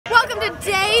welcome to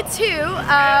day 2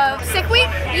 of Sick Week.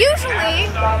 Usually,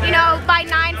 you know, by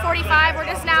 9:45, we're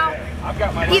just now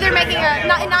either making a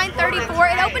 9:34.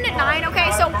 It opened at 9,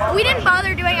 okay? So we didn't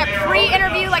bother doing a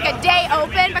pre-interview, like a day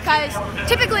open, because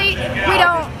typically we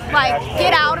don't, like,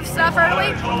 get out of stuff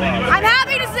early. I'm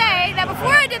happy to say that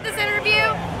before I did this interview,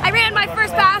 I ran my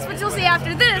first pass, which you'll see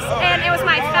after this, and it was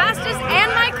my fastest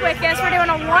and my quickest. We're doing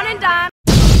a one and done.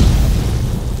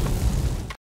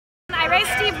 I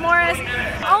raced Steve Morris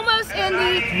almost in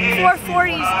the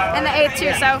 440s in the 8th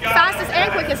too, so fastest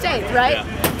and quickest 8th, right?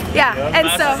 Yeah, and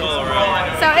so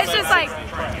it's just like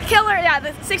killer. Yeah,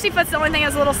 the 60-foot's the only thing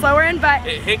that's a little slower in, but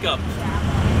it hiccuped.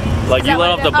 Like you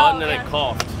let off the button and it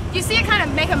coughed. You see it kind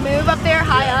of make a move up there,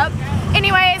 high up.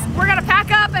 Anyways, we're gonna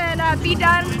pack up and be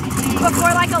done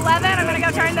before like 11. I'm gonna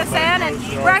go turn this in, and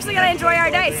we're actually gonna enjoy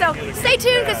our day. So stay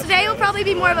tuned, because today will probably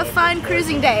be more of a fun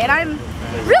cruising day, and I'm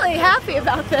really happy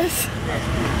about this.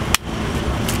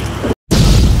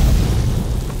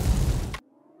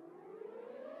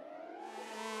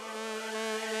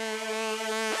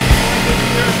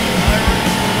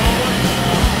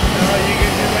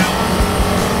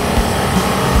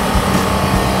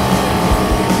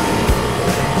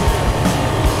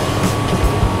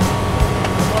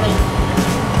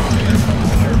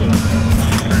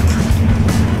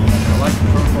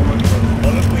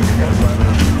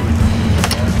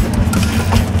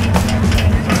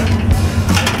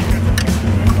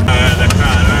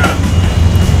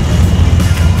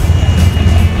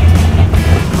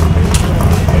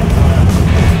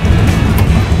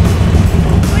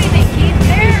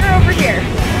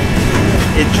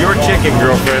 It's your chicken,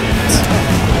 girlfriend.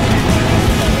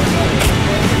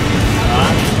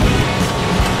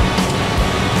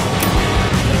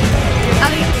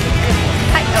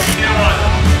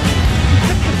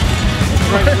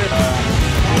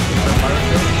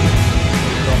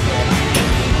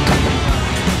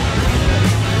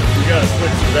 You gotta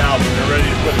switch the valve when you're ready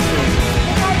to put it in.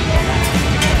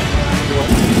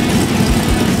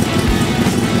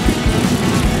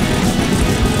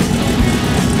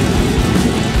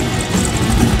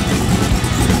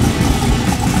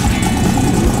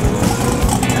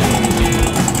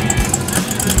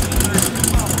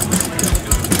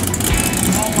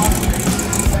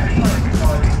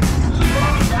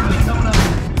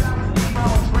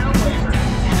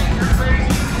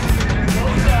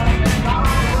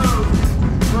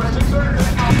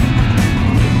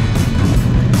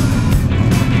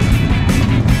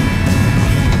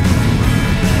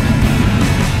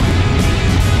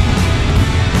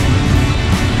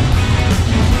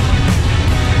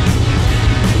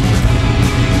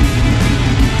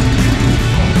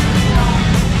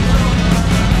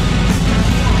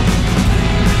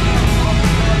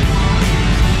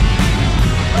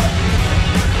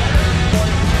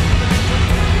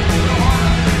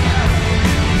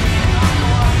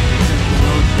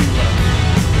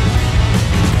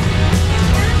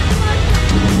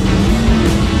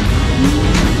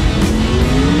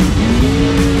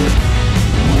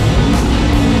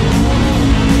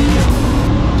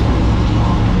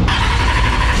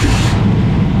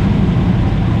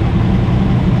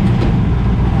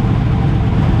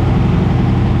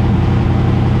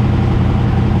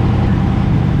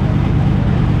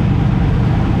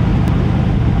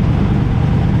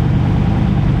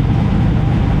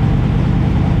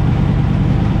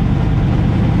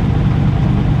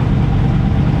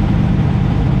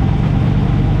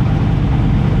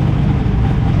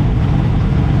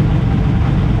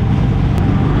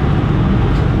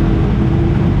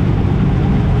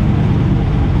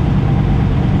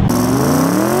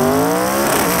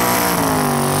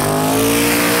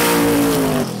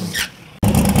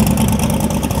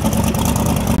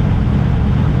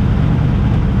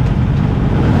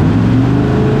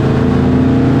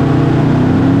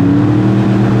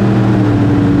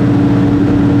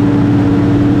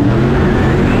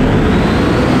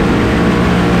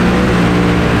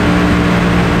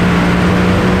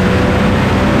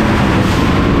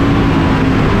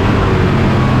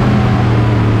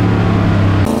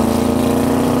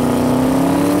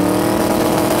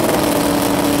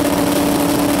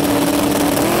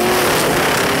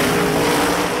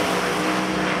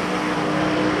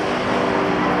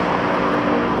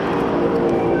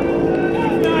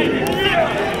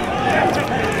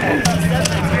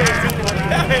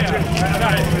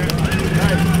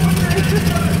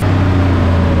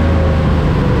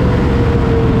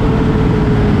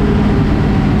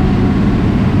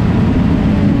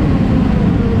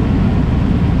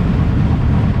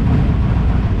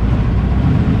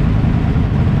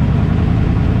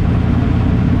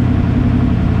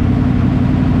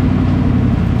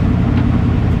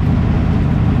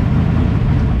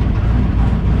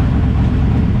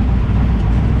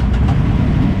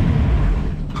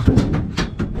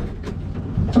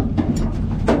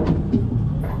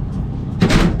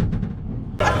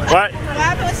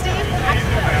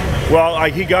 Well,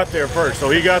 like he got there first, so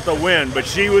he got the win, but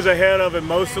she was ahead of him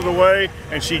most of the way,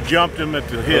 and she jumped him at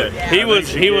the hit. He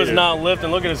was not lifting.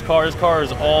 Look at his car. His car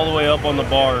is all the way up on the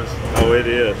bars. Oh, it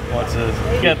is. What's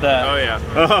this? Get that. Oh yeah.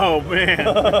 Oh man.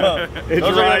 It's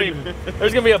right.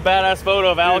 There's gonna be a badass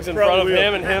photo of Alex in front of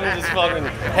him and him just fucking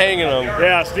hanging him.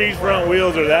 Yeah, Steve's front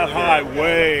wheels are that high,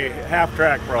 way half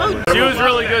track probably. She was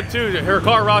really good too. Her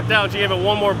car rocked out. She gave it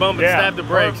one more bump and stabbed the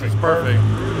brakes. It's perfect.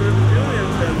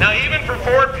 Now, even for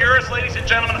Ford purists, ladies and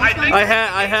gentlemen, I think I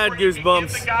had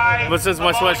goosebumps, but since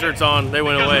my sweatshirt's on, they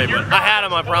went away. But I had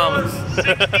them, I promise.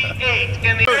 68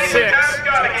 in the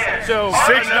 6. So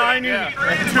 690 and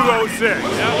 206.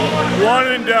 One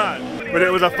and done. But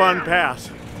it was a fun pass.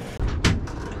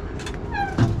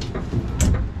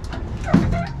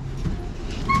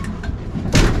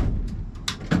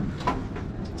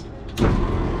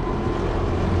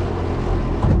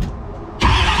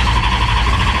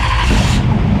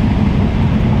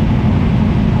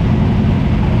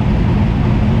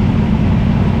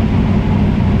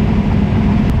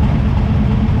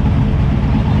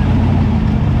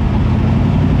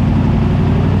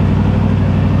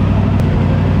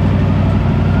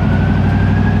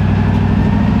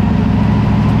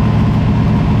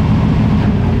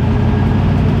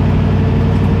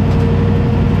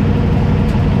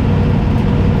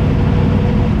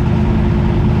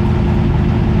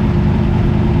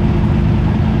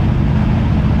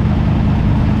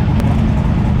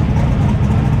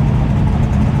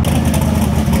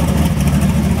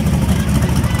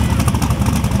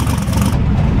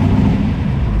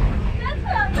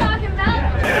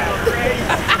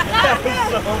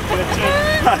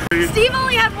 Steve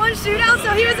only had one shootout, so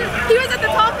he was at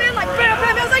the top end, like bam,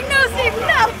 bam. I was like, no, Steve,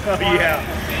 no. Oh yeah,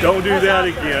 don't do that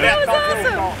again. That was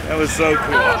awesome. That was so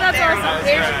cool. Oh, that's awesome.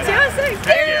 There's 206.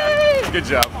 Yay! Good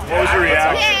job. What was your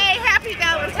reaction? Yay, happy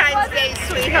Valentine's Day,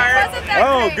 sweetheart. Wasn't that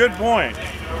Oh, great? good point.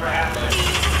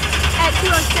 At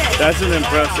 206. That's an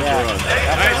impressive run.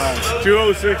 Nice.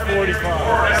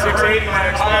 206.45. 680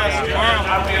 next class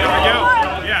tomorrow. There we go.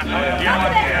 Yeah.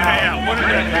 What is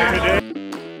that? Today.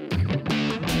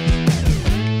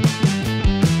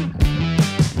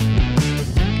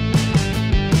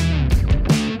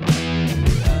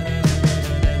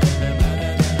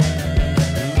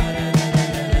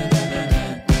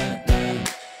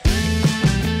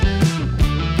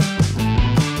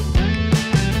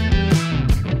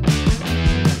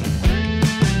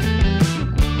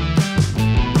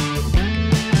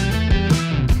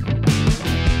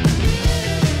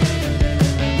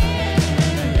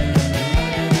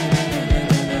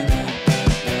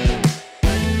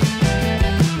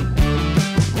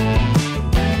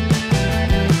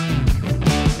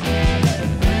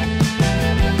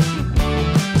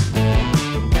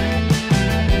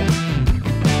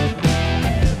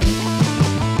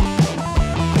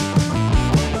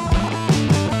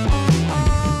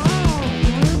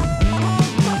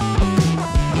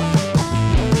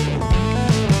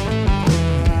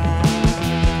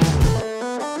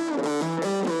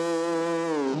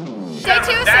 Day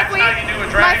 2 of sick week,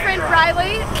 my friend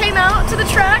Riley came out to the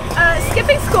track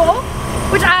skipping school,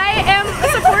 which I am a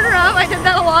supporter of. I did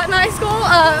that a lot in high school.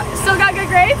 Still got good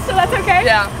grades, so that's okay.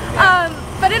 Yeah.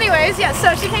 But anyways, yeah,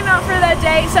 so she came out for that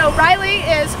day. So Riley's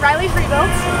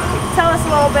Rebuilds. Tell us a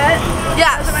little bit.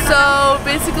 Yeah, so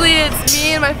basically it's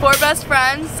me and my 4 best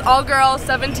friends, all girls,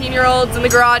 17-year-olds in the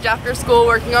garage after school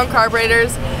working on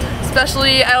carburetors,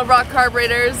 especially Edelbrock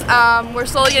carburetors. We're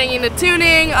slowly getting into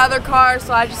tuning other cars,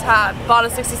 so I just bought a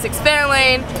 66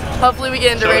 Fairlane. Hopefully we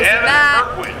get into racing that.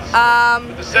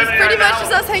 It's pretty much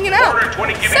just us hanging out.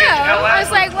 So I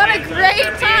was like, what a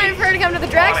great time for her to come to the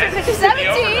dragster because she's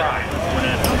 17.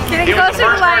 Getting closer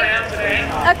to like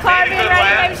a car being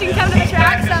ready, maybe she can come to the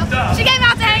track. So she came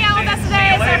out to hang out with us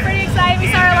today, so I'm pretty excited. We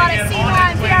saw her a lot at SEMA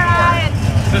and PRI, and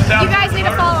you guys need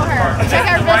to follow her. Check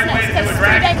out her business because it's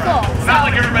pretty dang cool. So,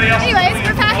 anyways,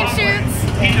 we're packing shoots,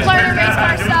 learning race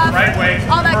car stuff,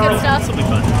 all that good stuff. This will be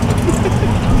fun.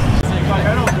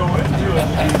 I don't go into it.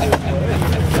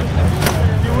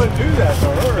 You wouldn't do that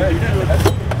though, right?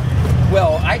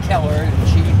 Well, I tell her and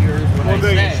she hears what I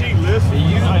say. She listens.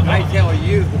 I tell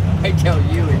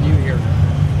you and you hear,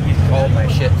 he's called my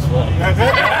shit slow.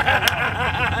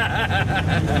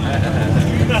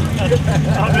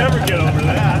 I'll never get over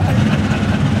that.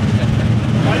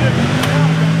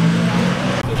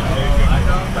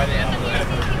 By the end of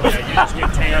you just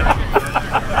get tan.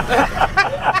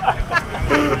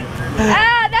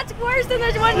 That's worse than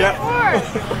the one before.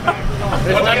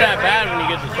 It's not that bad when you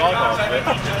get the salt off of it.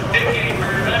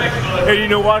 Hey, you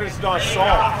know what? It's not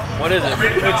salt. What is it?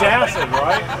 It's acid,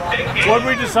 right? What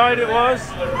we decided it was?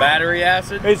 Battery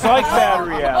acid? It's like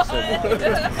battery acid.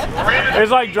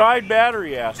 It's like dried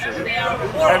battery acid.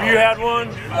 Have you had one?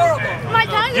 My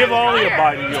tongue Give is Ollie a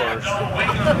harder. bite of yours.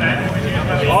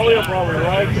 Ollie will probably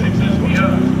like it.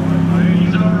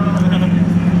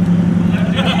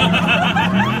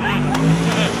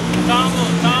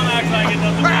 Tom acts like it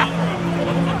doesn't matter.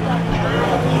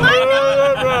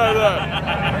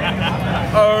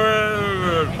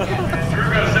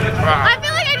 I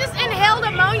feel like I just inhaled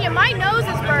ammonia. My nose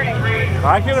is burning.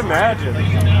 I can imagine.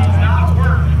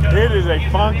 It is a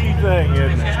funky thing,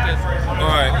 isn't it?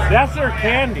 Alright. That's their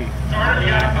candy.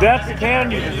 That's the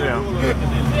candy to them.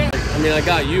 I mean, I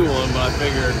got you one, but I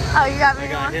figured Oh, you got me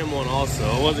I got one? him one also.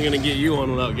 I wasn't going to get you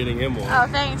one without getting him one. Oh,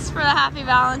 thanks for the happy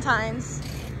Valentine's. Happy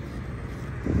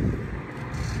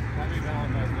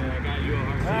Valentine's Day. I got you a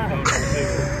heart.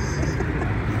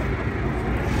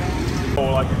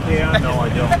 Oh, like a can? No, I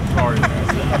don't. Sorry.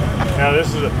 Now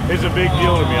this is it's a big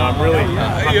deal to me. I'm really.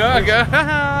 Yeah, I got.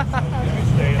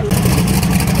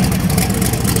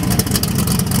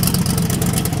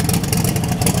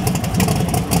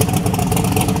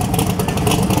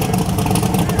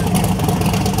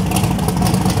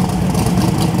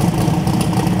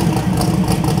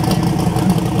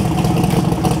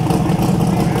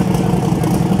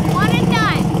 One and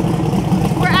done.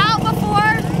 We're out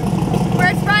before,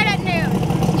 where it's right at noon.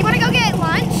 You want to go get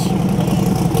lunch?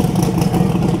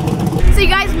 So you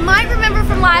guys might remember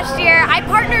from last year, I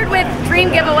partnered with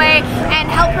Dream Giveaway and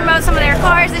helped promote some of their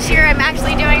cars. This year I'm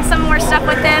actually doing some more stuff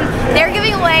with them. They're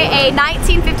giving away a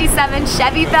 1957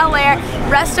 Chevy Bel Air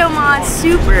Resto-Mon.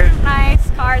 Super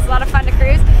nice car. It's a lot of fun to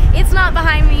cruise. It's not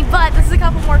behind me, but this is a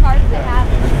couple more cars that they have.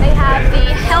 They have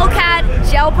the Hellcat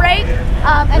Jailbreak,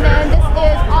 and then this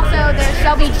is also their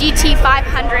Shelby GT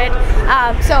 500.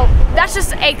 So that's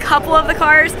just a couple of the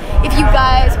cars. If you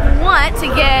guys want to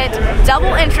get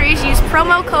double entries, use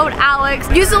promo code Alex.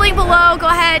 Use the link below. Go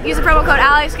ahead, use the promo code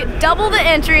Alex. Get double the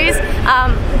entries.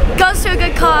 Goes to a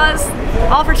good cause,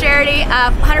 all for charity.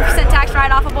 100% tax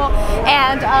write-offable,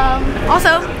 and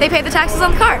also they pay the taxes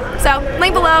on the car. So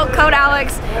link below, code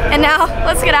Alex. And now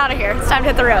let's get out of here. It's time to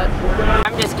hit the road.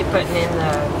 I'm just putting in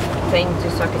the thing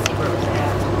just so I can see where it's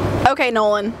at. Okay,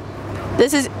 Nolan.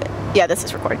 This is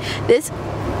recording. This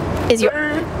is your.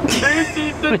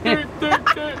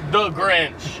 The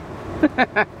Grinch.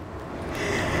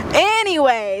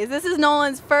 Anyways, this is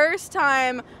Nolan's first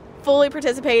time fully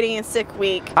participating in Sick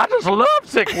Week. I just love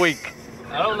Sick Week.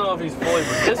 I don't know if he's fully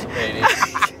participating.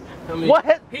 I mean,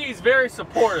 What? He's very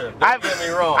supportive. Don't get me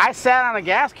wrong. I sat on a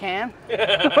gas can.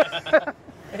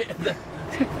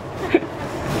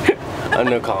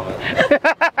 No comment.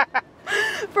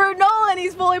 For Nolan,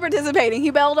 he's fully participating. He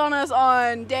bailed on us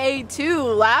on day 2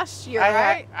 last year,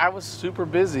 right? I was super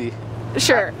busy.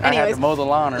 Sure. I had Anyways, to mow the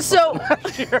lawn or so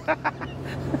something.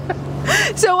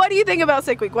 so what do you think about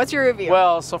Sick Week? What's your review?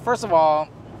 Well, so first of all,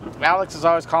 Alex is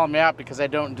always calling me out because I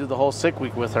don't do the whole Sick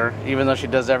Week with her, even though she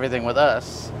does everything with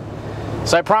us.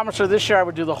 So I promised her this year I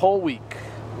would do the whole week.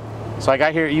 So I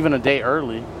got here even a day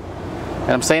early,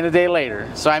 and I'm staying a day later.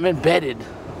 So I'm embedded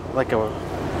like a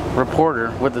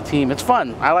reporter with the team. It's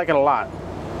fun. I like it a lot.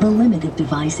 The limit of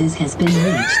devices has been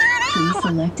reached. Please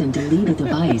select and delete a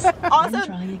device. Also, then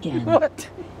try again. What?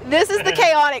 this is the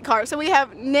chaotic car. So we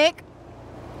have Nick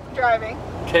driving.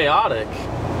 Chaotic?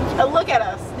 Look at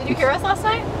us. Did you hear us last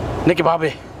night? Nicky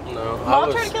Bobby. No.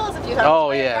 Mom tried to kill us a few times. Oh,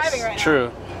 We're yes. driving right now.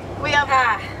 True. We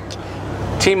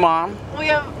have Team Mom. we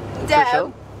have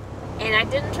Deb. And I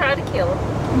didn't try to kill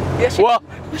him. Well,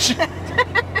 not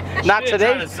didn't try to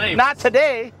today. save Not us.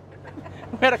 today.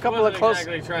 We had a couple of Wasn't close.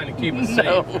 exactly trying to keep us safe,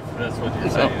 No. if that's what you're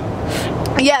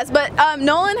saying. Yes, but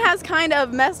Nolan has kind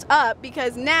of messed up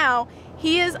because now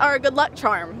he is our good luck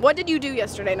charm. What did you do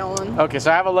yesterday, Nolan? Okay,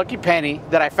 so I have a lucky penny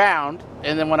that I found,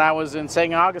 and then when I was in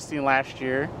St. Augustine last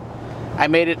year, I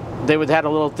made it. They would had a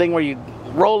little thing where you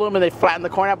roll them and they flatten the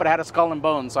coin out, but it had a skull and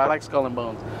bones, so I like skull and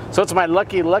bones. So it's my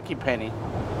lucky penny,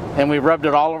 and we rubbed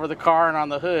it all over the car and on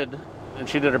the hood, and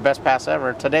she did her best pass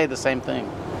ever. Today, the same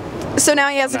thing. So now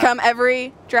he has to No. come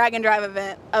every drag and drive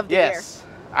event of the Yes,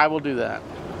 I will do that.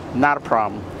 Not a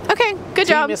problem. year. Okay, good Team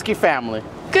job. Miskey family.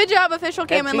 Good job, official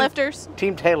Cam and team- Lifters.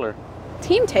 Team Taylor.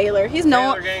 Team Taylor. He's Taylor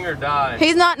Nolan. gang or die.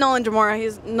 He's not Nolan Jamora.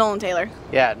 He's Nolan Taylor.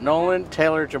 Yeah, Nolan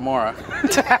Taylor Jamora.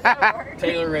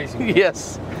 Taylor Racing.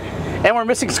 Yes. And we're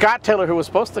missing Scott Taylor, who was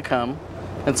supposed to come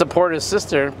and support his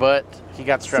sister, but he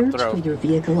got strep Search for throat. your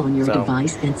vehicle on your So.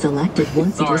 device and select it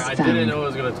once Sorry, it is I found. didn't know I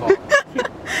was going to talk.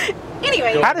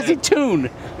 Anyway, How does he tune?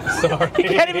 Sorry. He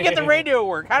can't even get the radio to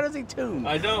work. How does he tune?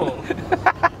 I don't.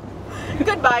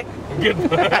 goodbye.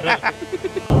 Goodbye.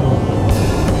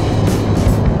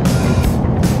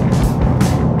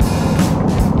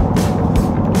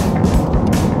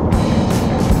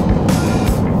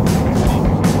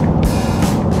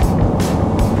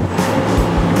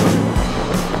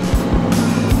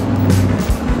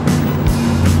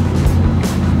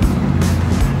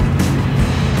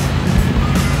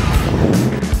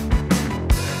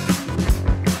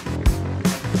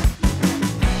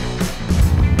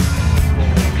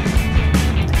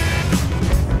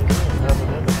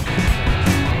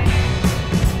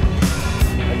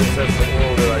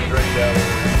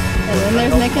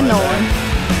 Nick and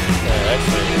Nolan.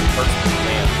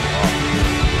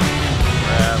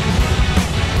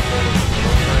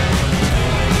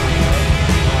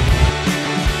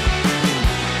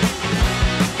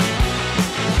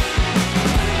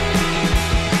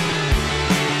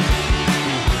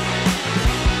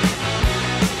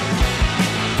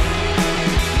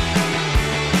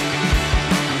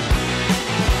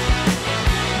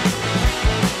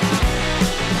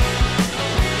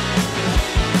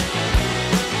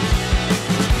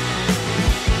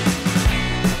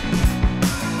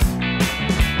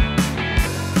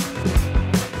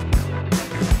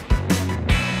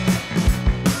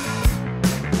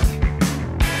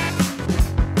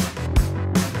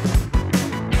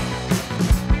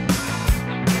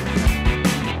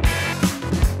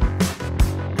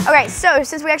 Okay, so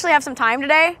since we actually have some time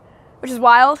today, which is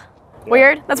wild,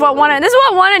 weird. That's what this is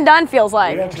what one and done feels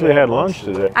like. We actually had lunch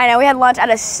today. I know, we had lunch at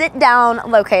a sit-down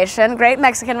location, great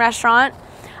Mexican restaurant.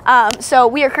 So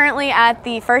we are currently at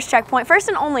the first checkpoint, first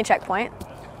and only checkpoint,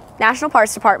 National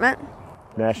Parks Department.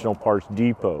 National Parks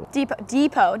Depot.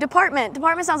 Depot. Department.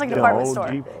 Department sounds like a department No,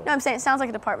 store. depot. No, I'm saying it sounds like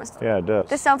a department store. Yeah, it does.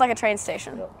 This sounds like a train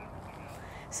station.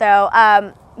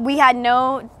 So we had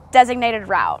no designated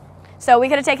route. So we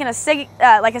could have taken a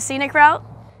scenic route.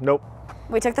 Nope.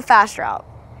 We took the fast route.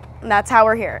 And that's how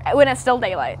we're here, when it's still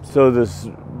daylight. So this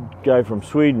guy from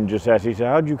Sweden just asked, he said,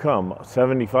 how'd you come?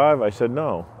 75? I said,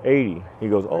 no, 80. He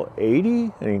goes, oh,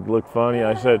 80? And he looked funny.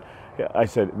 I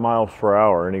said, miles per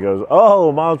hour. And he goes,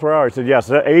 oh, miles per hour. I said,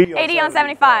 yes, 80 on 80 on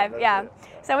 75, yeah.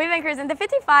 So we've been cruising. The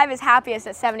 55 is happiest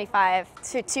at 75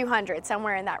 to 200,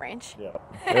 somewhere in that range. Yeah,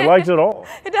 it likes it all.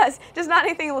 It does, just not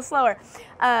anything a little slower.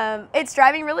 It's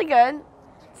driving really good.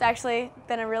 It's actually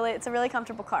been it's a really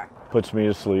comfortable car. Puts me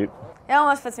to sleep. It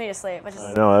almost puts me to sleep, which is.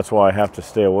 I know, that's why I have to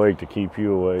stay awake to keep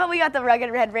you awake. But we got the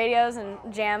rugged red radios and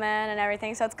jamming and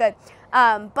everything, so it's good.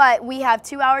 But we have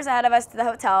 2 hours ahead of us to the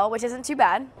hotel, which isn't too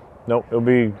bad. Nope, it'll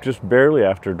be just barely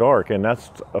after dark, and that's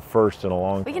a first in a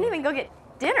long time. We can even go get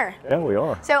dinner. Yeah, we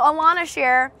are. So Alana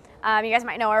Scheer, you guys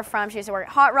might know her from, she used to work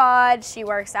at Hot Rod, she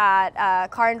works at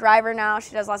Car and Driver now,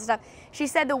 she does lots of stuff. She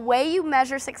said the way you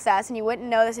measure success, and you wouldn't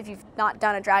know this if you've not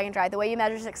done a drag and drive, the way you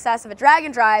measure success of a drag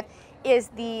and drive is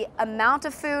the amount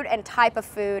of food and type of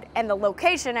food and the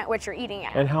location at which you're eating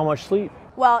at. And how much sleep?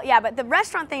 Well, yeah, but the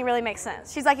restaurant thing really makes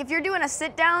sense. She's like, if you're doing a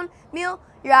sit-down meal,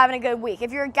 you're having a good week.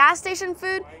 If you're a gas station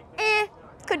food,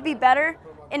 could be better.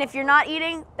 And if you're not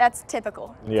eating, that's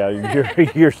typical. Yeah,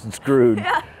 you're screwed.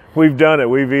 Yeah. We've done it.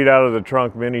 We've eaten out of the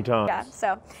trunk many times. Yeah,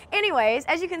 so anyways,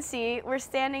 as you can see, we're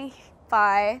standing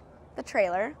by the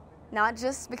trailer, not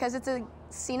just because it's a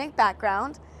scenic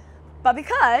background, but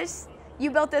because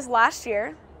you built this last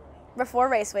year before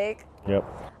race week. Yep.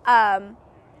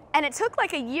 And it took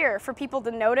like a year for people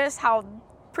to notice how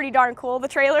pretty darn cool the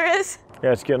trailer is.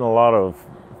 Yeah, it's getting a lot of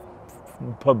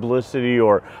publicity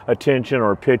or attention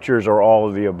or pictures or all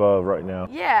of the above right now.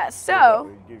 Yeah,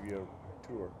 so Give you a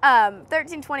tour.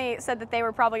 1320 said that they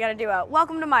were probably going to do a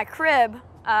welcome to my crib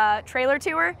trailer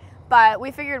tour, but we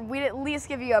figured we'd at least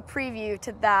give you a preview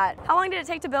to that. How long did it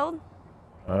take to build?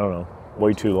 I don't know,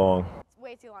 way too long.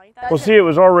 Way too long. Well, see, it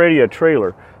was already a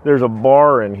trailer. There's a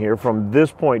bar in here. From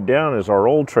this point down is our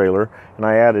old trailer, and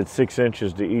I added 6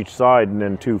 inches to each side and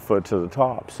then 2 foot to the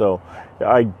top. So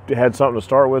I had something to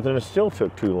start with, and it still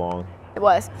took too long. It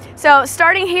was. So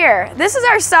starting here, this is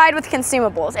our side with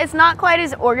consumables. It's not quite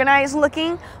as organized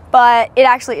looking, but it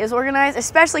actually is organized,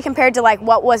 especially compared to like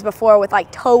what was before with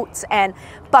like totes and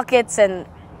buckets and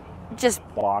just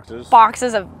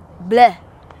boxes of bleh,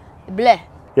 bleh.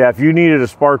 Yeah, if you needed a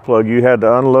spark plug, you had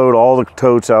to unload all the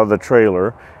totes out of the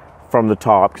trailer from the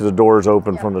top because the doors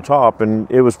open from the top,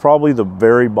 and it was probably the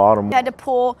very bottom. You had to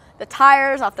pull the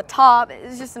tires off the top. It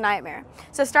was just a nightmare.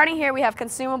 So starting here, we have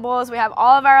consumables. We have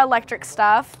all of our electric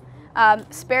stuff,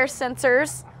 spare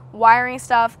sensors, wiring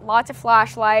stuff, lots of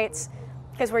flashlights,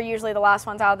 because we're usually the last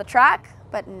ones out of the track,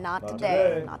 but not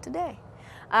today. Not today.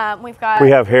 We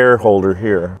have hair holder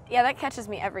here. Yeah, that catches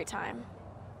me every time.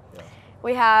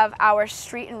 We have our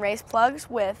street and race plugs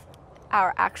with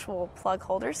our actual plug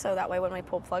holders, so that way when we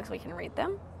pull plugs, we can read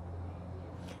them.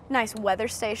 Nice weather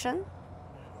station,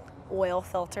 oil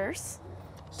filters.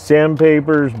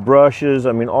 Sandpapers, brushes,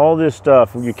 I mean, all this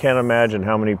stuff, you can't imagine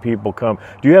how many people come.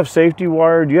 Do you have safety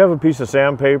wire? Do you have a piece of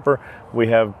sandpaper? We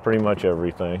have pretty much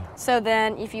everything. So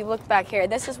then if you look back here,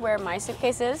 this is where my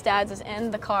suitcase is. Dad's is in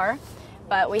the car,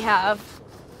 but we have,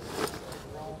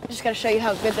 I'm just gonna show you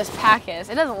how good this pack is.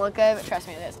 It doesn't look good, but trust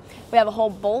me, it is. We have a whole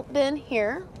bolt bin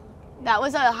here. That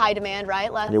was a high demand, right?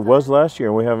 It was last year,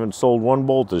 and we haven't sold one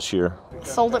bolt this year.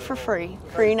 Sold it for free,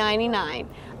 free 99.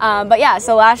 But yeah,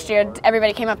 so last year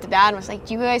everybody came up to Dad and was like,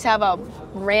 "Do you guys have a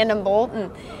random bolt?"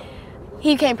 And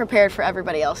he came prepared for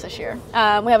everybody else this year.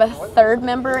 We have a third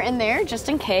member in there just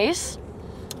in case.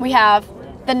 We have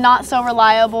the not so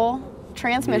reliable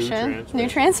transmission, new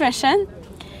transmission.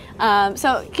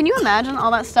 So can you imagine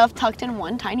all that stuff tucked in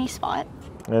one tiny spot?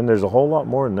 And there's a whole lot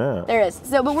more than that. There is.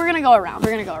 So, but we're gonna go around. We're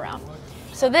gonna go around.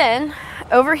 So then,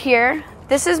 over here,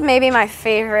 this is maybe my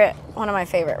favorite, one of my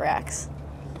favorite racks,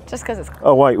 just because it's cool.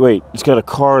 Oh wait, it's got a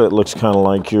car that looks kind of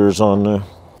like yours on there.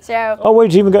 So. Oh wait,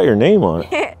 it's even got your name on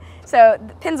it. So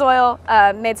Pennzoil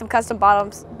made some custom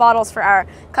bottles for our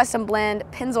custom blend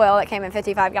Pennzoil that came in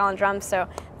 55-gallon drums. So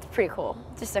it's pretty cool.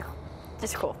 Just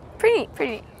cool. Pretty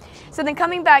neat. So then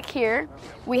coming back here,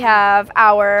 we have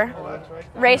our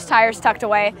race tires tucked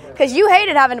away because you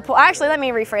hated having to pull. Actually, let me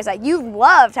rephrase that. You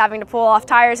loved having to pull off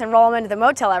tires and roll them into the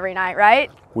motel every night,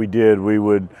 right? We did.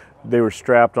 They were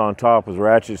strapped on top with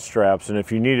ratchet straps, and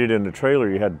if you needed in the trailer,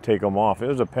 you had to take them off. It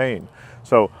was a pain.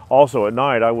 So also at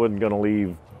night, I wasn't going to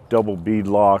leave double bead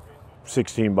lock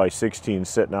 16 by 16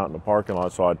 sitting out in the parking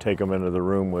lot, so I'd take them into the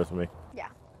room with me. Yeah.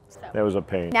 So that was a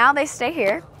pain. Now they stay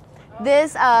here.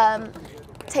 This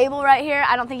table right here,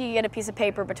 I don't think you can get a piece of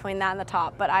paper between that and the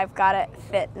top, but I've got it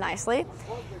fit nicely.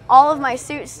 All of my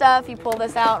suit stuff, you pull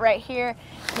this out right here.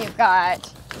 You've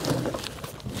got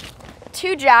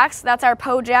 2 jacks. That's our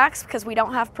PO jacks because we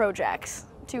don't have Pro jacks.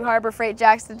 2 Harbor Freight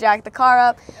jacks to jack the car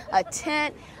up, a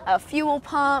tent, a fuel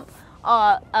pump,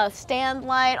 a stand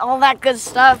light, all that good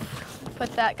stuff.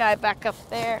 Put that guy back up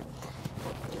there.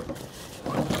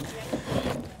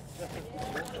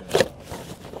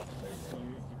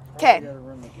 Okay,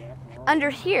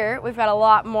 under here, we've got a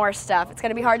lot more stuff. It's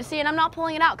gonna be hard to see, and I'm not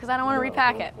pulling it out because I don't want to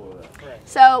repack it.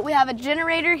 So we have a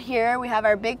generator here, we have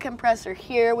our big compressor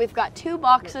here, we've got 2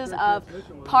 boxes of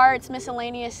parts,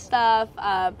 miscellaneous stuff,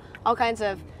 all kinds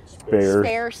of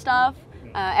spare stuff.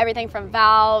 Everything from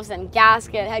valves and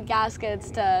head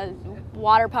gaskets to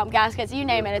water pump gaskets, you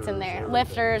name it, it's in there.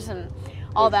 Lifters and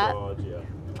all that.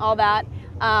 All that.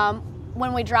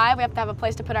 When we drive, we have to have a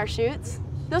place to put our chutes.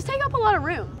 Those take up a lot of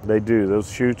room. They do. Those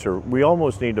chutes we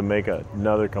almost need to make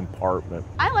another compartment.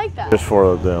 I like that. Just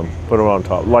for them. Put them on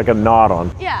top, like a knot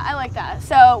on. Yeah, I like that.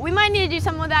 So we might need to do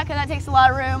something with that because that takes a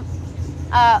lot of room.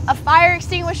 A fire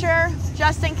extinguisher,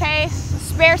 just in case.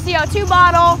 Spare CO2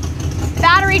 bottle.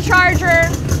 Battery charger.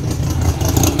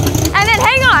 And then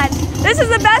hang on. This is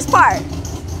the best part.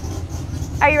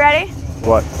 Are you ready?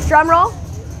 What? Drum roll.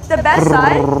 The best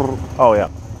side. Oh, yeah.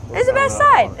 It's the best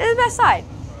side. It's the best side.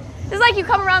 It's like you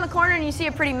come around the corner and you see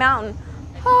a pretty mountain.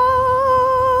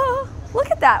 Oh,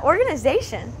 look at that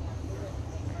organization.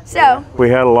 So we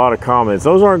had a lot of comments.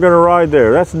 Those aren't going to ride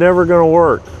there. That's never going to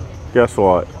work. Guess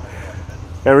what?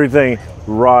 Everything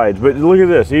rides. But look at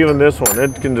this. Even this one,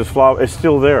 it can just flop. It's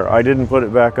still there. I didn't put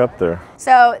it back up there.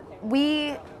 So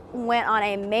we went on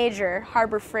a major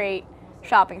Harbor Freight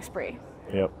shopping spree.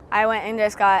 Yep. I went and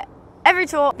just got every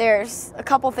tool. There's a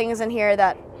couple things in here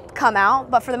that come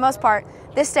out, but for the most part,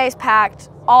 this stays packed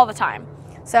all the time.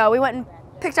 So we went and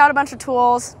picked out a bunch of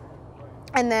tools,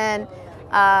 and then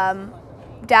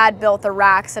Dad built the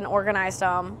racks and organized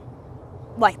them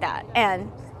like that, and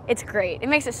it's great. It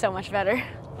makes it so much better.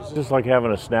 It's just like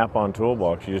having a snap-on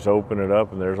toolbox. You just open it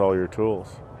up and there's all your tools.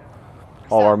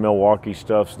 All our Milwaukee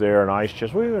stuff's there, an ice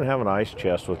chest. We even have an ice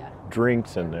chest with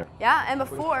drinks in there. Yeah, and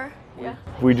before, yeah.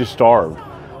 We just starved.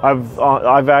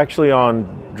 I've actually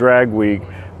on drag week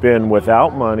been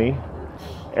without money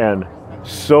and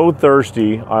so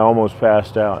thirsty I almost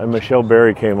passed out. And Michelle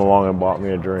Berry came along and bought me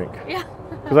a drink. Yeah.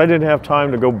 Because I didn't have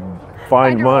time to go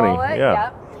find money. Yeah.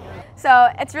 Yep. So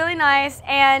it's really nice,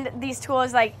 and these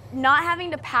tools, like not having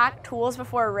to pack tools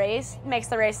before a race makes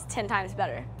the race 10 times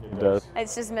better. It does.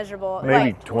 It's just miserable.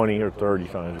 Maybe 20 or 30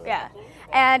 times. Yeah.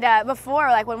 And before,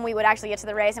 like when we would actually get to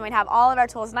the race and we'd have all of our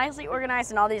tools nicely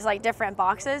organized in all these like different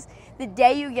boxes, the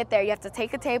day you get there, you have to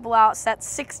take a table out, set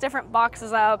 6 different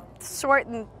boxes up, sort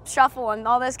and shuffle and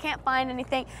all this, can't find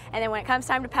anything. And then when it comes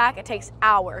time to pack, it takes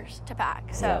hours to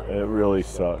pack. So yeah, it really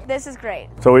sucks. This is great.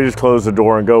 So we just close the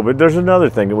door and go. But there's another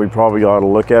thing that we probably ought to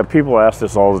look at. People ask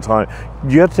this all the time.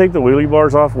 Do you have to take the wheelie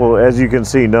bars off? Well, as you can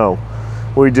see, no.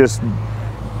 We just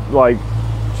like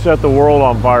set the world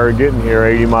on fire getting here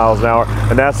 80 miles an hour,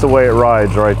 and that's the way it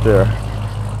rides right there.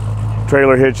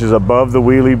 Trailer hitch is above the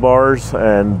wheelie bars,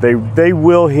 and they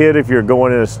will hit if you're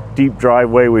going in a steep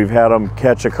driveway. We've had them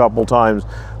catch a couple times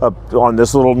up on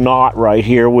this little knot right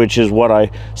here, which is what I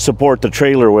support the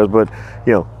trailer with, but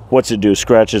you know, what's it do?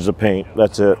 Scratches the paint,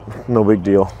 that's it. No big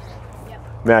deal.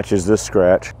 Yep. Matches this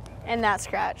scratch. And that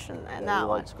scratch and that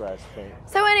one. Scratch paint.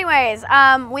 So anyways,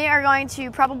 we are going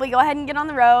to probably go ahead and get on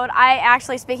the road. I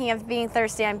actually, speaking of being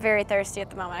thirsty, I'm very thirsty at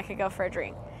the moment. I could go for a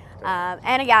drink.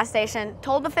 And a gas station.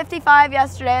 Told the 55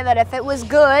 yesterday that if it was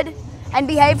good and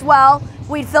behaved well,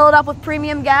 we'd fill it up with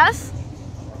premium gas.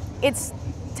 It's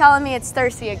telling me it's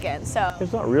thirsty again, so.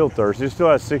 It's not real thirsty. It still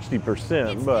has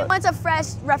 60%, but. It wants a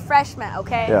fresh refreshment,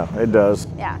 okay? Yeah, it does.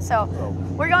 Yeah, so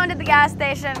we're going to the gas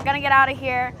station. Gonna get out of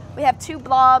here. We have 2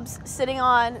 blobs sitting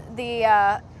on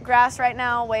the grass right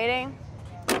now, waiting.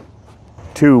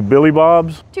 2 Billy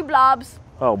Bobs? 2 blobs.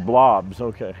 Oh, blobs,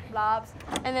 okay. Blobs.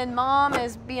 And then mom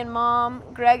is being mom.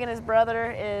 Greg and his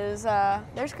brother is,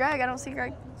 there's Greg. I don't see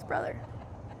Greg's brother.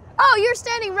 Oh, you're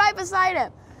standing right beside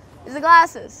him. There's the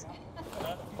glasses.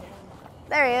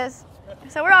 There he is.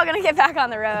 So we're all gonna get back on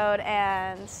the road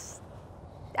and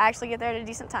actually get there at a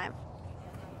decent time.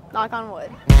 Knock on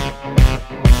wood.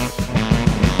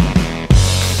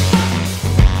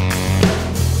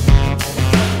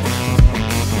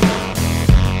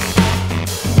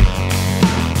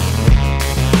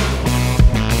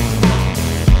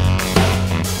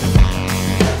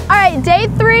 Day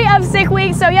 3 of sick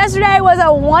week. So yesterday was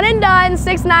a one and done,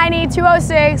 690,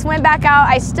 206, went back out.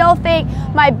 I still think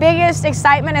my biggest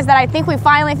excitement is that I think we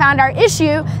finally found our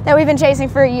issue that we've been chasing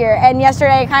for a year. And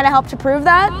yesterday kind of helped to prove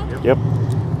that. Yep,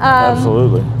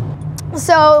 absolutely.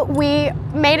 So we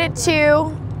made it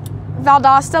to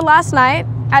Valdosta last night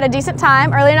at a decent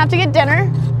time, early enough to get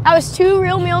dinner. That was 2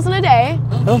 real meals in a day.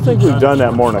 I don't think we've done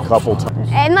that more than a couple times.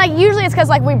 And like usually it's because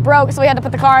like we broke, so we had to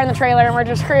put the car in the trailer and we're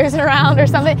just cruising around or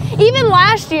something. Even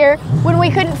last year when we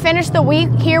couldn't finish the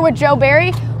week here with Joe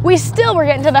Barry, we still were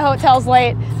getting to the hotels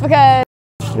late because.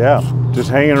 Yeah, just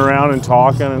hanging around and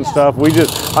talking and stuff.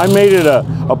 I made it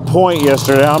a point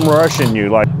yesterday. I'm rushing you.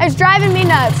 Like. It's driving me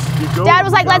nuts. Dad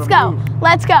was like, let's go,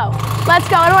 let's go, let's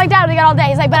go. And I'm like, Dad, we got all day.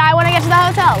 He's like, but I want to get to the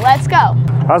hotel. Let's go.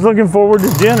 I was looking forward to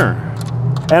dinner.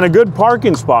 And a good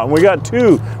parking spot, and we got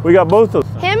 2. We got both of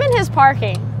them. Him and his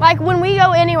parking. Like when we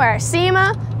go anywhere,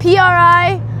 SEMA,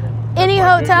 PRI, any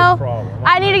hotel,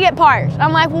 I need to get parked.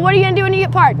 I'm like, well, what are you gonna do when you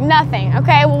get parked? Nothing.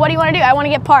 Okay, well, what do you wanna do? I wanna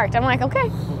get parked. I'm like, okay.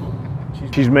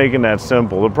 She's making that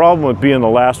simple. The problem with being the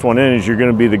last one in is you're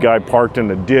gonna be the guy parked in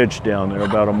the ditch down there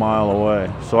about a mile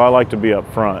away. So I like to be up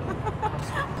front.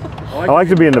 I like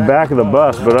to be in the back of the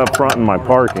bus, but up front in my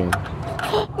parking.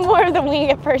 More of the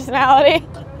wing-it personality.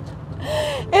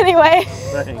 Anyway.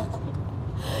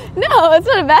 No, it's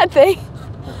not a bad thing.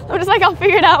 I'm just like, I'll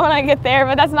figure it out when I get there,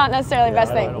 but that's not necessarily the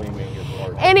best thing.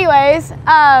 Anyways,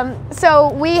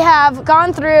 so we have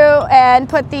gone through and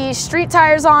put the street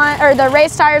tires on, or the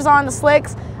race tires on, the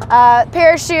slicks,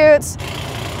 parachutes,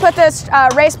 put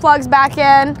the race plugs back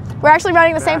in. We're actually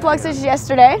running the same plugs as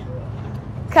yesterday,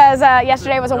 because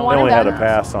yesterday was a one and done. We only had a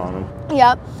pass on them.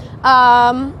 Yep.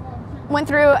 Went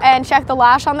through and checked the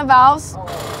lash on the valves.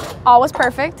 All was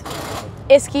perfect.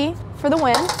 Iski for the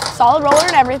win. Solid roller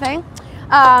and everything.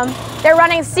 They're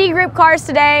running C group cars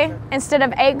today instead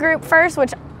of A group first,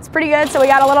 which is pretty good. So we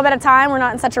got a little bit of time. We're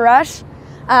not in such a rush.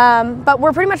 But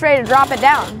we're pretty much ready to drop it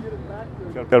down.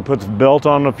 Got to put the belt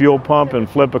on the fuel pump and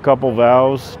flip a couple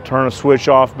valves, turn a switch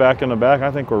off back in the back.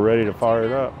 I think we're ready to fire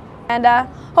it up. And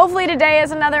hopefully today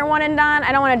is another one and done.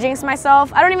 I don't want to jinx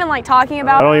myself. I don't even like talking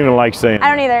about it. I don't even like saying it. I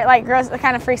don't either. Like, gross, it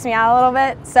kind of freaks me out a little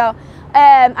bit. So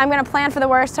I'm going to plan for the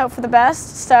worst, hope for the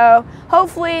best. So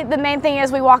hopefully the main thing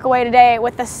is we walk away today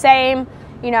with the same,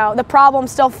 you know, the problem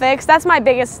still fixed. That's my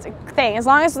biggest thing. As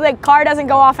long as the car doesn't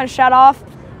go off and shut off,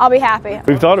 I'll be happy.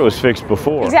 We've thought it was fixed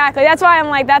before. Exactly. That's why I'm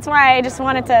like, that's why I just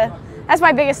wanted to, that's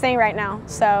my biggest thing right now.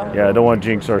 So. Yeah, I don't want to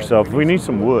jinx ourselves. We need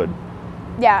some wood.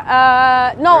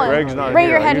 Yeah, Nolan, Greg's not bring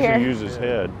here. your head I here. use his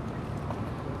head.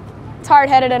 It's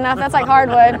hard-headed enough. That's like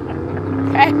hardwood.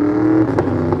 Okay.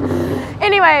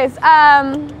 Anyways,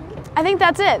 I think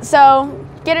that's it. So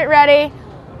get it ready,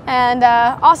 and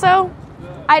also,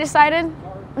 I decided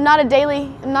I'm not a daily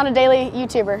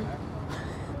YouTuber.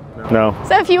 No.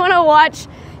 So if you want to watch,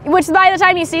 which by the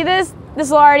time you see this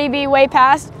will already be way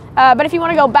past. But if you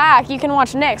want to go back, you can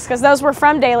watch Nick's because those were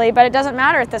from daily, but it doesn't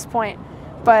matter at this point.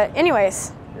 But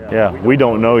anyways. Yeah, we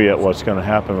don't know yet what's going to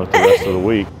happen with the rest of the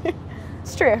week.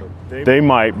 It's true. They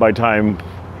might by the time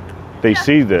they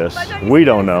see this. We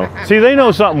don't know. See, they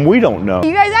know something we don't know.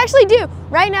 You guys actually do.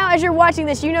 Right now, as you're watching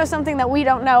this, you know something that we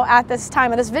don't know at this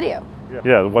time of this video.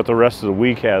 Yeah, what the rest of the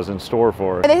week has in store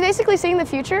for Are us. they basically seeing the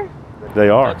future? They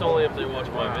are. That's only if they watch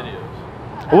my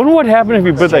videos. I wonder what happened if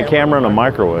you put that camera in a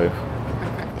microwave.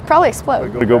 Probably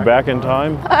explode. To go back in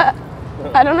time?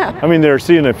 I don't know. I mean, they're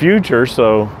seeing the future,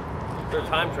 so. They're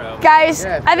time travel. Guys,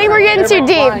 I think we're getting too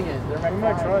deep. We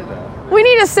might try that. we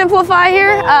need to simplify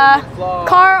here.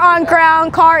 Car on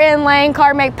ground, car in lane,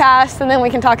 car make pass, and then we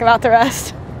can talk about the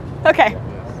rest. Okay.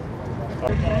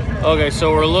 Okay,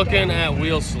 so we're looking at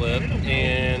wheel slip,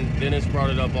 and Dennis brought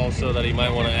it up also that he might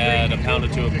want to add a pound or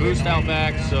two of boost out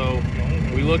back. So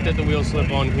we looked at the wheel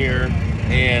slip on here,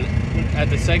 and at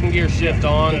the second gear shift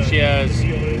on, she has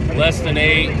less than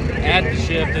 8 at the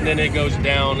shift, and then it goes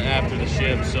down after the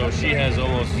shift. So she has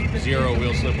almost 0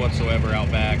 wheel slip whatsoever out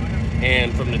back.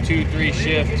 And from the 2-3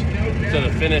 shift to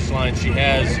the finish line, she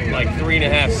has like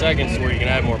 3.5 seconds where you can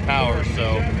add more power.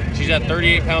 So she's at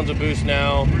 38 pounds of boost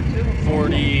now,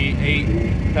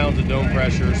 48 pounds of dome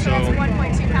pressure. So that's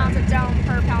 1.2 pounds of dome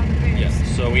per pound of boost.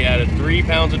 Yes, so we added 3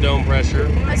 pounds of dome pressure.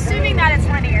 Assuming that it's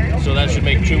linear. So that should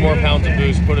make 2 more pounds of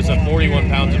boost, put us at 41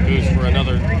 pounds of boost for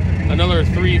another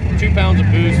 2 pounds of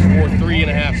boost for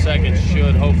 3.5 seconds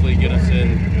should hopefully get us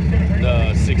in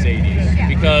the 680s. Yeah.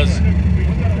 Because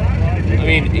I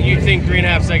mean, you think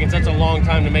 3.5 seconds, that's a long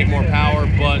time to make more power,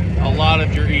 but a lot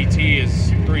of your ET is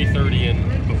 330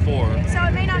 and before. So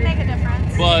it may not make a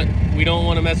difference. But we don't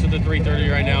want to mess with the 330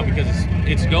 right now because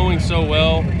it's going so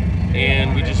well,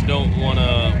 and we just don't want to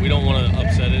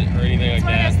upset it or anything like that. It's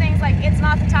one of those things, like, it's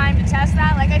not the time to test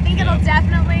that. Like, I think it'll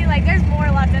definitely, like, there's more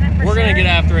left in it for We're going to get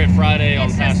after it Friday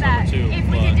on pass number 2. If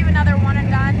we could do another one and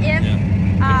done,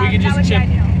 if we could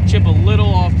just chip a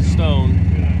little off the stone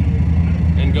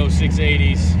and go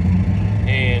 680s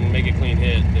and make a clean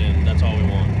hit, then that's all we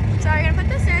want. So we're gonna put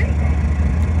this in,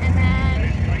 and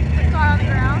then put the car on the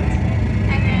ground,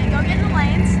 and then go get in the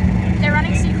lanes. They're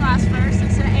running C-Class first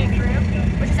instead of A group,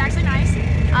 which is actually nice.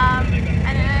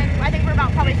 And then I think we're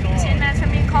about probably 10 minutes from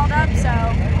being called up, so.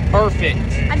 Perfect.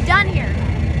 I'm done here,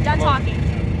 done talking.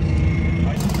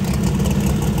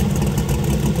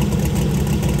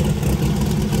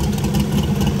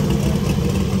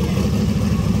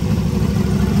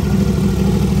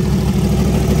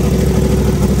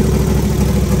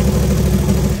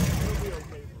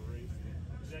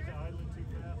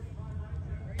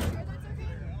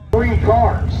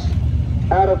 Cars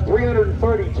out of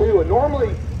 332, and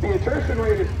normally the attrition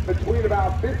rate is between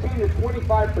about 15 to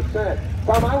 25%.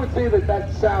 Tom, I would say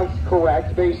that sounds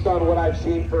correct based on what I've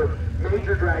seen for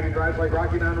major drag and drives like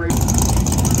Rocky Mountain Racing.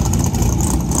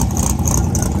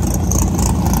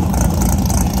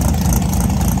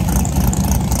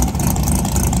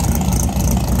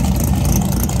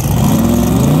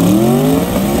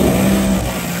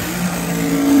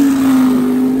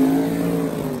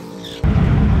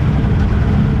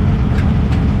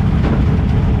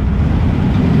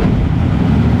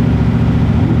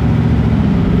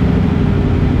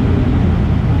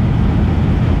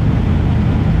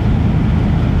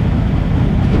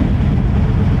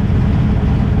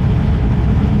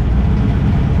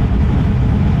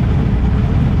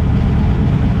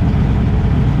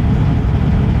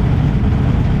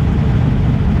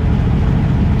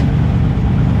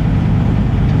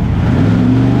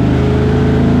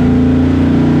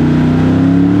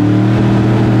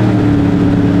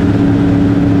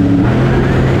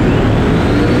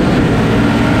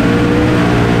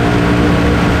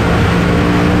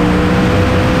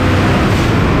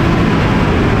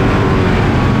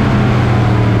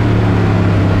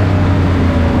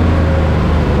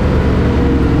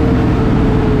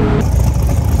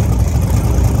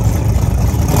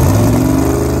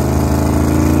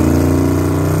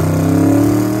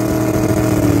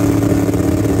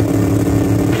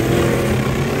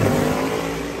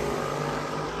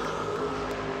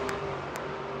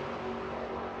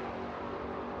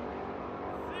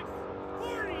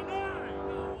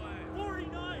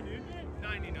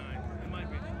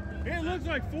 It looks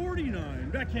like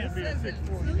 49. That can't be a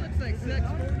 649. It looks like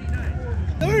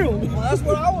 649. Well, that's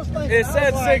what I was thinking. It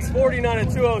said 649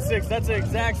 and 206. That's the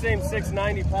exact same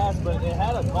 690 pass, but it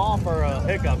had a cough or a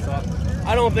hiccup, so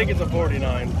I don't think it's a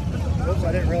 49. Oops,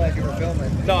 I didn't realize you were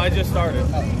filming. No, I just started.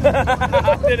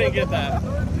 I didn't get that.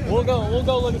 We'll go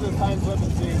look at the time slip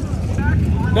and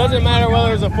see. Doesn't matter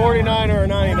whether it's a 49 or a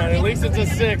 99. At least it's a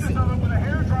 6.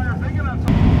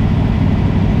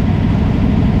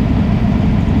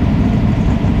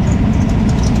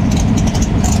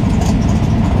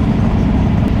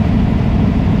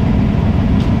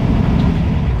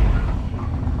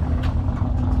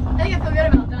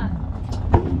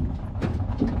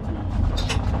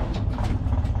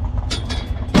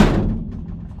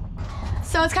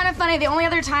 So it's kind of funny, the only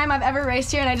other time I've ever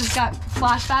raced here and I just got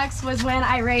flashbacks was when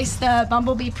I raced the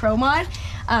Bumblebee Pro Mod,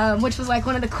 which was like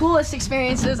one of the coolest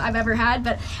experiences I've ever had,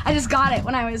 but I just got it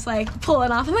when I was like pulling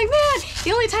off. I'm like, man,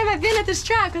 the only time I've been at this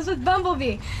track was with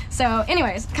Bumblebee. So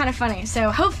anyways, kind of funny.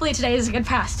 So hopefully today is a good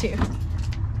pass too.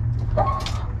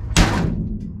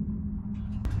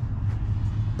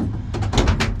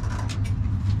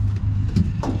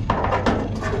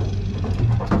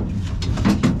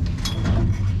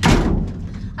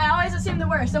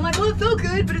 first. I'm like, well, it felt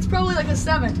good, but it's probably like a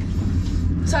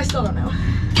 7. So I still don't know.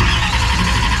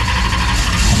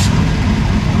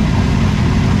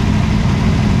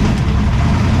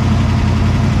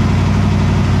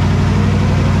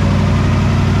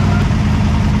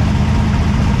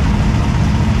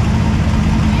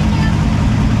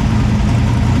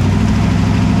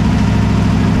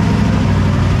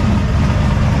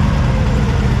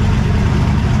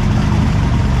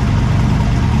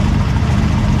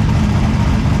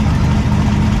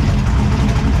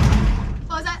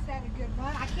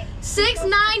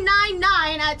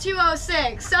 At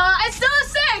 206, so it's still a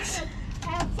 6.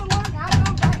 Absolutely.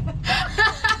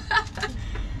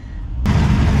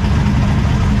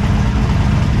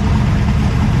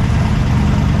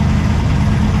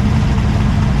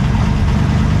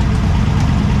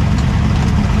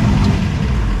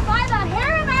 By the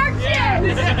hair of our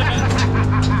chin.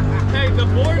 Hey, the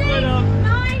board lit up.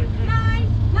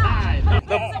 999.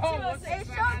 It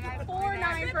showed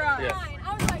 49 for us. Yeah.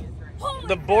 I was like, holy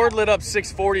The board lit up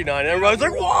 649, and everybody's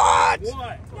like, what? No,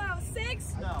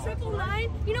 6, 999.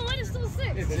 You know what? It's still a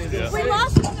 6. Yeah. We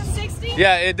lost it to 60.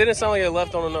 Yeah, it didn't sound like it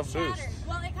left on enough boost.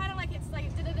 Well, it kind of like it's like,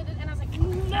 and I was like,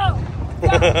 no.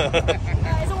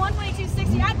 It's a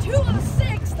 122.60. I had 2 on a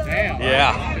 6 though. Damn.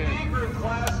 Yeah.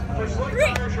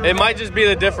 It might just be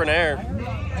the different air.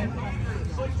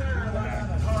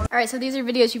 All right, so these are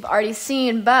videos you've already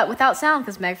seen, but without sound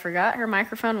because Meg forgot her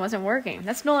microphone wasn't working.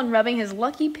 That's Nolan rubbing his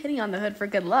lucky penny on the hood for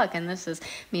good luck, and this is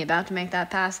me about to make that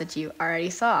pass that you already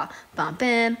saw. Bump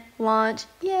in, launch,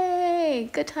 yay,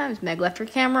 good times. Meg left her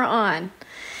camera on.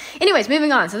 Anyways,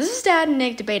 moving on. So this is Dad and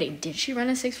Nick debating, did she run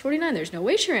a 649? There's no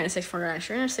way she ran a 649.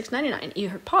 She ran a 699. You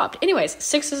heard popped. Anyways,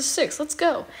 6 is a 6. Let's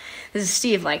go. This is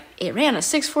Steve like, it ran a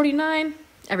 649.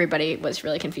 Everybody was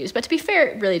really confused. But to be fair,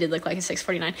 it really did look like a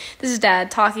 649. This is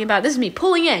Dad talking about, this is me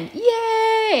pulling in.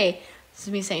 Yay! This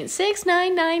is me saying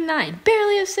 6999.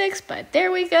 Barely a 6, but there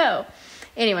we go.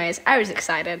 Anyways, I was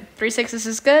excited. 3 6s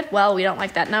is good. Well, we don't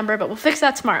like that number, but we'll fix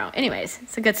that tomorrow. Anyways,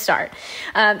 it's a good start.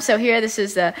 So here, this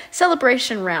is the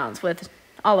celebration rounds with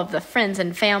all of the friends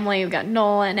and family. We've got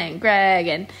Nolan and Greg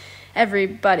and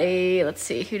everybody. Let's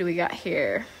see, who do we got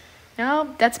here?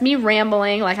 No, that's me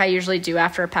rambling like I usually do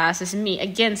after a pass. This is me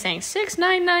again saying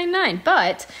 6999,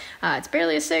 but it's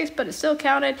barely a 6, but it still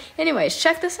counted. Anyways,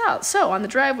 check this out. So on the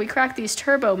drive, we cracked these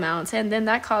turbo mounts, and then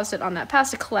that caused it on that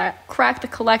pass to crack the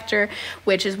collector,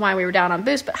 which is why we were down on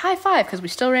boost. But high five, because we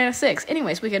still ran a 6.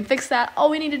 Anyways, we can fix that.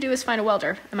 All we need to do is find a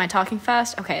welder. Am I talking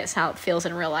fast? Okay, that's how it feels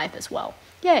in real life as well.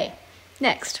 Yay.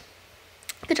 Next.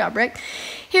 Good job, Rick.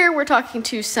 Here we're talking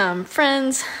to some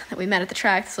friends that we met at the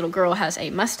track. This little girl has a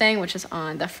Mustang, which is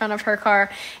on the front of her car,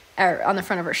 or on the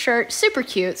front of her shirt. Super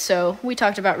cute. So we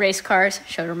talked about race cars.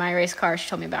 Showed her my race car. She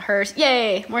told me about hers.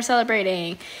 Yay! More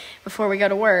celebrating before we go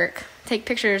to work. Take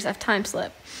pictures of time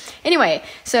slip. Anyway,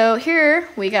 so here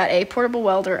we got a portable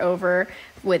welder over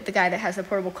with the guy that has the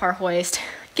portable car hoist.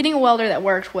 Getting a welder that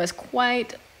worked was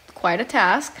quite a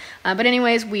task, but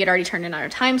anyways, we had already turned in our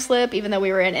time slip, even though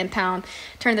we were in impound,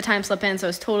 turned the time slip in, so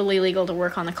it's totally legal to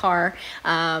work on the car.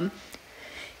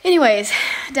 Anyways,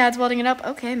 Dad's welding it up.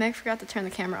 Okay, Meg forgot to turn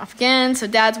the camera off again, so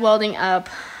Dad's welding up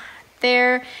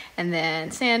there, and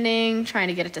then sanding, trying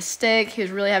to get it to stick. He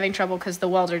was really having trouble because the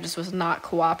welder just was not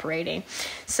cooperating.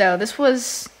 So this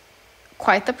was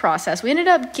quite the process. We ended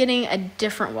up getting a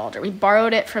different welder. We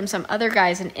borrowed it from some other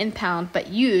guys in impound, but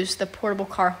used the portable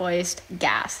car hoist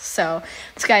gas. So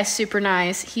this guy's super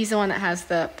nice. He's the one that has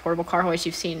the portable car hoist.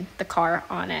 You've seen the car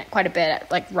on it quite a bit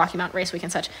at like Rocky Mountain Race Week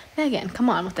and such. Megan, come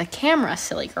on with the camera,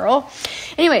 silly girl.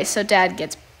 Anyway, so Dad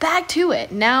gets back to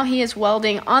it. Now he is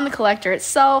welding on the collector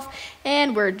itself,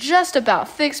 and we're just about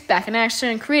fixed, back in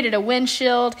action, created a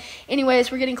windshield.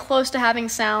 Anyways, we're getting close to having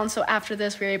sound, so after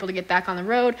this we were able to get back on the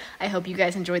road. I hope you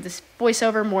guys enjoyed this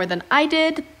voiceover more than I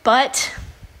did, but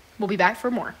we'll be back for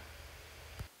more.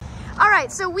 All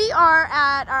right, so we are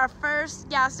at our first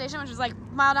gas station, which is like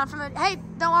a mile down from the, hey,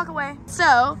 don't walk away.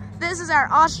 So this is our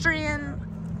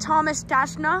Austrian Thomas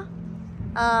Tachna.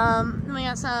 We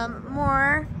got some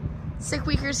more sick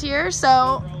weekers here,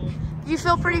 so you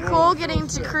feel pretty cool getting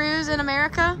to cruise in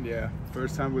America? Yeah,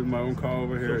 first time with my own car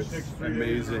over here. It's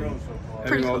amazing.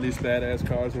 Having all these badass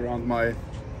cars around my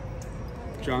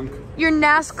junk. Your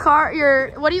NASCAR,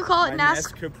 your, what do you call it?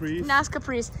 NASCAprice.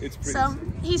 NASCAprice. It's pretty so sick.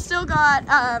 He's still got,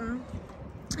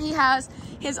 he has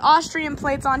his Austrian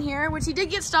plates on here, which he did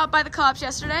get stopped by the cops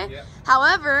yesterday. Yeah.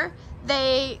 However,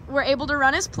 they were able to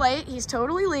run his plate. He's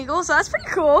totally legal, so that's pretty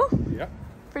cool. Yeah.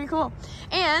 Pretty cool.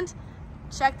 And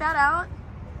check that out.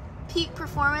 Peak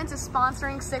Performance is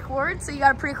sponsoring Sick Ward, so you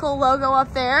got a pretty cool logo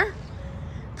up there.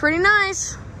 Pretty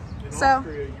nice. In so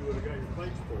Austria, you would have got your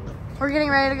plates for it. we're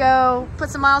getting ready to go put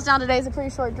some miles down. Today's a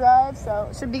pretty short drive, so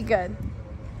it should be good.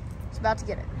 It's about to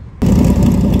get it.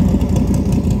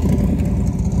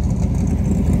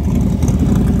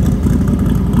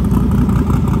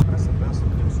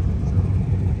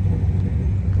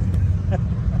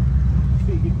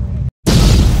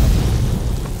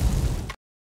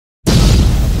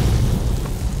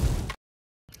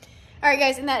 Alright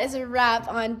guys, and that is a wrap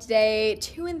on day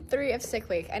 2 and 3 of Sick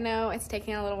Week. I know it's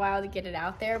taking a little while to get it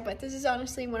out there, but this is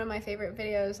honestly one of my favorite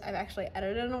videos I've actually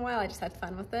edited in a while. I just had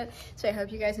fun with it, so I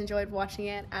hope you guys enjoyed watching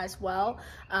it as well.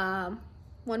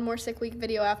 One more Sick Week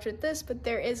video after this, but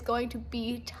there is going to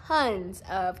be tons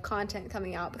of content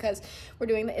coming out because we're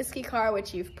doing the Iski car,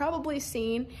 which you've probably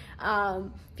seen.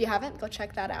 If you haven't, go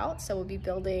check that out. So we'll be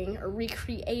building or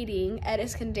recreating Ed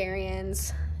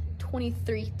Iskandarian's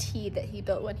 23T that he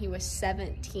built when he was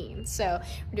 17. So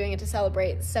we're doing it to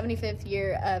celebrate the 75th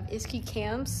year of Iski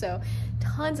Cams. So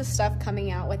tons of stuff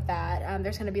coming out with that.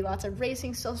 There's going to be lots of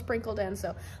racing still sprinkled in,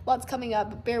 so lots coming up.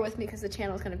 But bear with me because the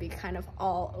channel is going to be kind of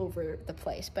all over the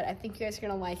place. But I think you guys are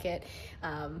going to like it.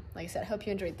 Like I said, I hope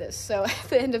you enjoyed this. So at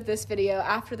the end of this video,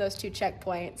 after those 2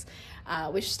 checkpoints,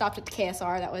 we stopped at the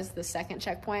KSR. That was the second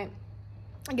checkpoint.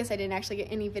 I guess I didn't actually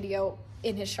get any video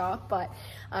in his shop, but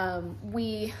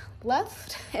we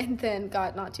left and then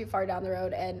got not too far down the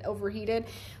road and overheated,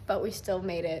 but we still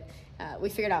made it. We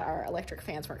figured out our electric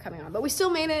fans weren't coming on, but we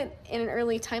still made it in an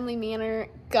early, timely manner.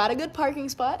 Got a good parking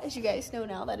spot, as you guys know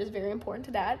now. That is very important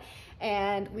to Dad.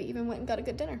 And we even went and got a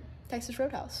good dinner, Texas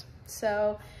Roadhouse.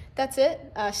 So that's it.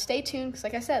 Stay tuned, because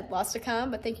like I said, lots to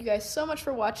come. But thank you guys so much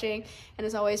for watching. And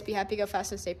as always, be happy, go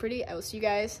fast, and stay pretty. I will see you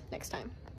guys next time.